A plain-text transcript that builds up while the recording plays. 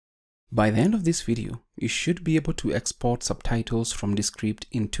By the end of this video, you should be able to export subtitles from Descript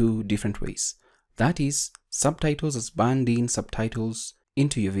in two different ways. That is, subtitles as band-in subtitles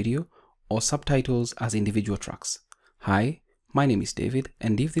into your video, or subtitles as individual tracks. Hi, my name is David,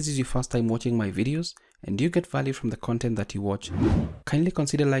 and if this is your first time watching my videos and you get value from the content that you watch, kindly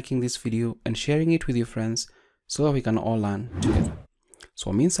consider liking this video and sharing it with your friends so that we can all learn together. So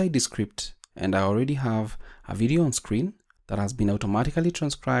I'm inside Descript and I already have a video on screen that has been automatically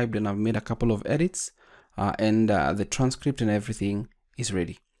transcribed, and I've made a couple of edits and the transcript and everything is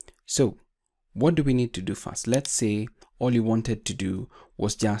ready. So what do we need to do first? Let's say all you wanted to do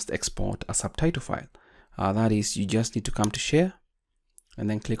was just export a subtitle file. That is, you just need to come to share and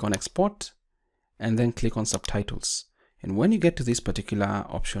then click on export and then click on subtitles. And when you get to this particular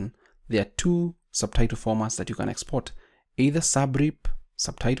option, there are two subtitle formats that you can export: either SubRip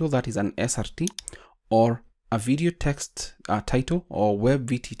subtitle, that is an SRT, or a video text title, or web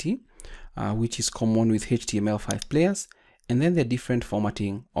VTT, which is common with HTML5 players. And then there are different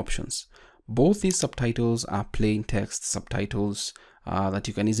formatting options. Both these subtitles are plain text subtitles that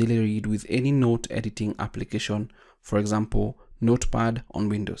you can easily read with any note editing application, for example, Notepad on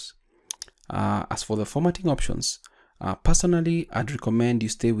Windows. As for the formatting options, personally, I'd recommend you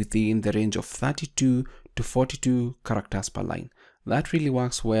stay within the range of 32 to 42 characters per line. That really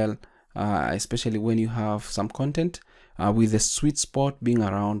works well, especially when you have some content, with the sweet spot being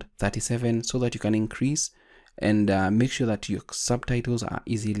around 37, so that you can increase and make sure that your subtitles are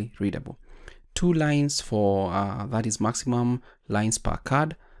easily readable. 2 lines for that is maximum lines per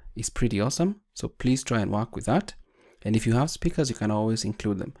card is pretty awesome, so please try and work with that. And if you have speakers, you can always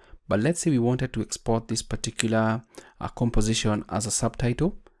include them. But let's say we wanted to export this particular composition as a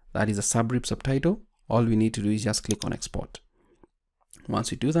subtitle, that is a SubRip subtitle. All we need to do is just click on export.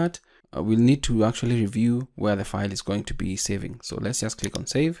 Once we do that, we'll need to actually review where the file is going to be saving. So let's just click on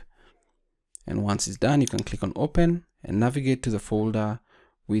save. And once it's done, you can click on open and navigate to the folder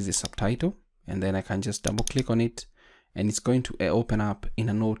with the subtitle. And then I can just double click on it and it's going to open up in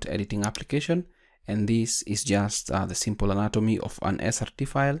a note editing application. And this is just the simple anatomy of an SRT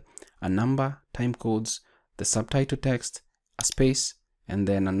file: a number, time codes, the subtitle text, a space, and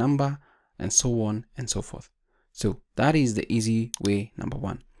then a number, and so on and so forth. So that is the easy way, number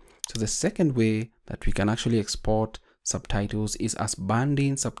one. So the second way that we can actually export subtitles is as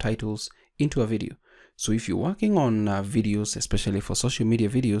band-in subtitles into a video. So if you're working on videos, especially for social media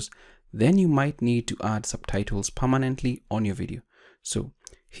videos, then you might need to add subtitles permanently on your video. So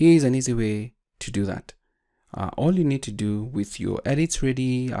here is an easy way to do that. All you need to do with your edits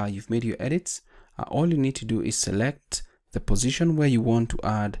ready, you've made your edits, all you need to do is select the position where you want to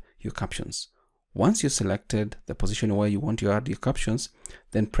add your captions. Once you've selected the position where you want to add your captions,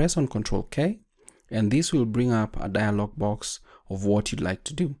 then press on Ctrl K, and this will bring up a dialog box of what you'd like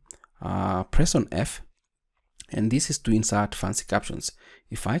to do. Press on F, and this is to insert fancy captions.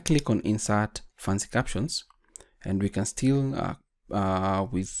 If I click on insert fancy captions, and we can still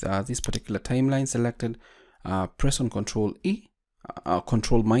with this particular timeline selected, press on Ctrl E,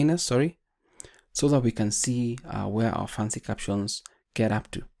 Ctrl minus, sorry, so that we can see where our fancy captions get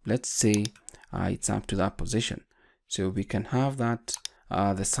up to. Let's say it's up to that position, so we can have that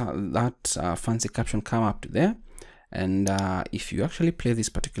fancy caption come up to there. And if you actually play this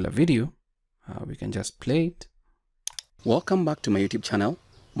particular video, we can just play it. Welcome back to my YouTube channel.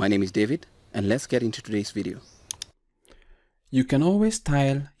 My name is David, and let's get into today's video. You can always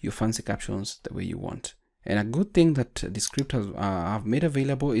style your fancy captions the way you want. And a good thing that Descript has have made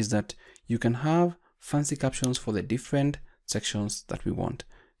available is that you can have fancy captions for the different sections that we want.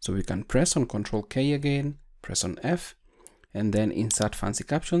 So we can press on Ctrl K again, press on F, and then insert fancy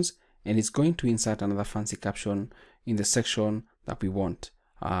captions, and it's going to insert another fancy caption in the section that we want.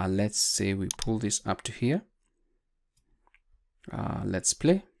 Let's say we pull this up to here. Let's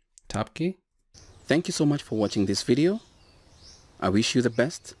play. Tab key. Thank you so much for watching this video. I wish you the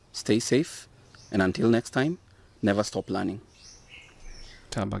best, stay safe, and until next time, never stop learning.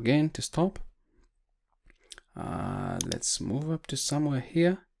 Tab again to stop. Let's move up to somewhere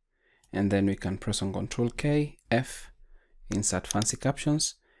here, and then we can press on Ctrl K, F, insert fancy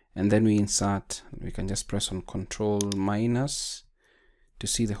captions, and then we can just press on Ctrl minus to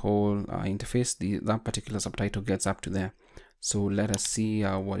see the whole interface. That particular subtitle gets up to there. So let us see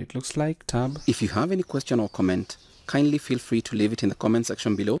what it looks like. Tab. If you have any question or comment, kindly feel free to leave it in the comment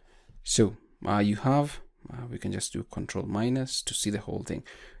section below. So you have, we can just do Ctrl minus to see the whole thing.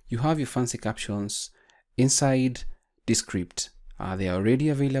 You have your fancy captions inside Descript. They are already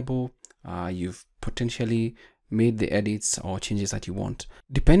available. You've potentially made the edits or changes that you want.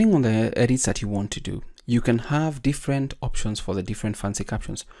 Depending on the edits that you want to do, you can have different options for the different fancy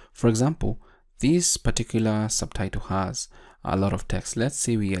captions. For example, this particular subtitle has a lot of text. Let's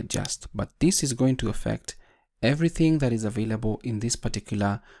say we adjust, but this is going to affect everything that is available in this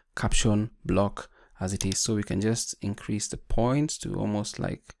particular caption block as it is. So we can just increase the points to almost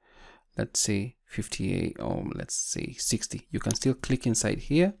like, let's say 58, or let's say 60. You can still click inside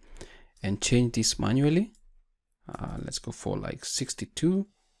here and change this manually. Let's go for like 62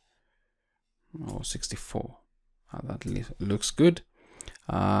 or 64. That looks good.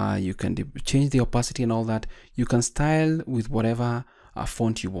 You can change the opacity and all that. You can style with whatever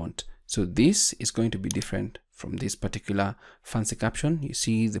font you want. So this is going to be different from this particular fancy caption. You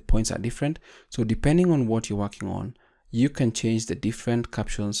see the points are different. So depending on what you're working on, you can change the different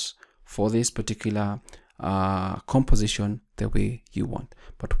captions for this particular composition the way you want.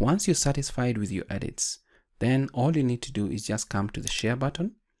 But once you're satisfied with your edits, then all you need to do is just come to the share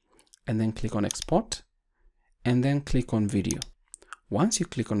button and then click on export and then click on video. Once you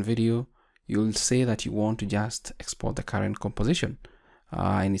click on video, you'll say that you want to just export the current composition.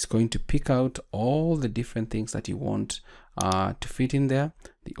 And it's going to pick out all the different things that you want to fit in there.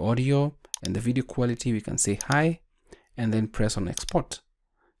 The audio and the video quality, we can say hi and then press on export.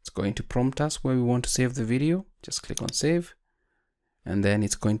 It's going to prompt us where we want to save the video. Just click on save and then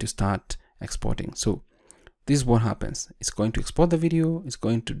it's going to start exporting. So this is what happens. It's going to export the video. It's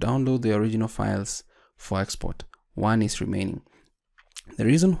going to download the original files for export. One is remaining. The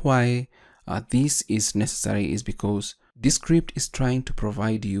reason why this is necessary is because Descript is trying to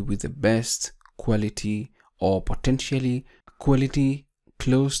provide you with the best quality, or potentially quality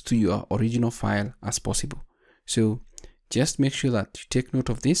close to your original file as possible. So just make sure that you take note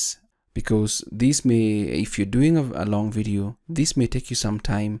of this, because this may, if you're doing a long video, this may take you some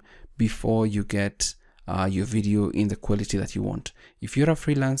time before you get your video in the quality that you want. If you're a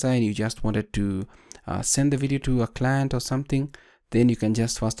freelancer and you just wanted to send the video to a client or something, then you can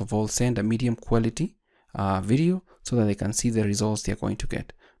just first of all send a medium quality video so that they can see the results they're going to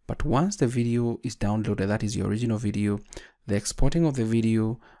get. But once the video is downloaded, that is your original video, the exporting of the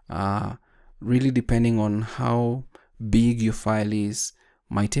video, really depending on how big your file is,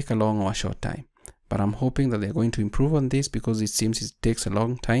 might take a long or a short time. But I'm hoping that they're going to improve on this, because it seems it takes a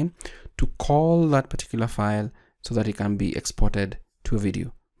long time to call that particular file so that it can be exported to a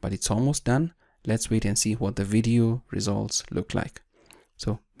video. But it's almost done. Let's wait and see what the video results look like.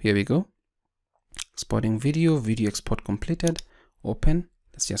 So here we go. Exporting video, video export completed, open.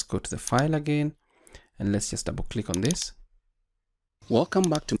 Let's just go to the file again and let's just double click on this. Welcome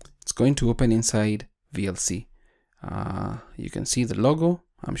back to, it's going to open inside VLC. You can see the logo.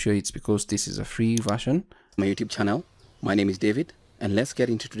 I'm sure it's because this is a free version. My YouTube channel. My name is David, and let's get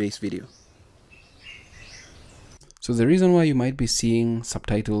into today's video. So the reason why you might be seeing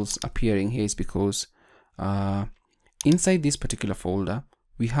subtitles appearing here is because inside this particular folder,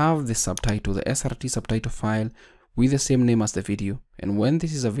 we have the subtitle, the SRT subtitle file with the same name as the video. And when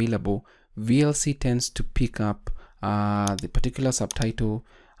this is available, VLC tends to pick up the particular subtitle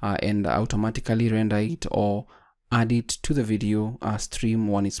and automatically render it or add it to the video stream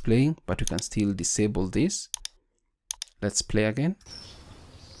when it's playing, but you can still disable this. Let's play again.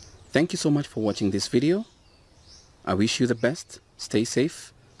 Thank you so much for watching this video. I wish you the best, stay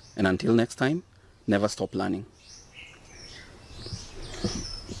safe, and until next time, never stop learning.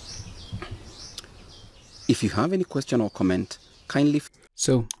 If you have any question or comment, kindly...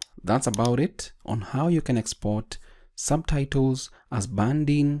 So that's about it on how you can export subtitles as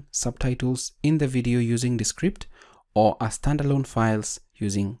band-in subtitles in the video using Descript, or as standalone files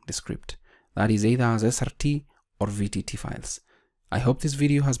using Descript. That is either as SRT or VTT files. I hope this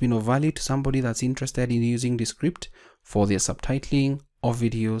video has been of value to somebody that's interested in using Descript for their subtitling of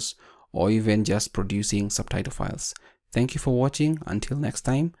videos, or even just producing subtitle files. Thank you for watching. Until next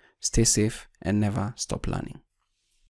time, stay safe and never stop learning.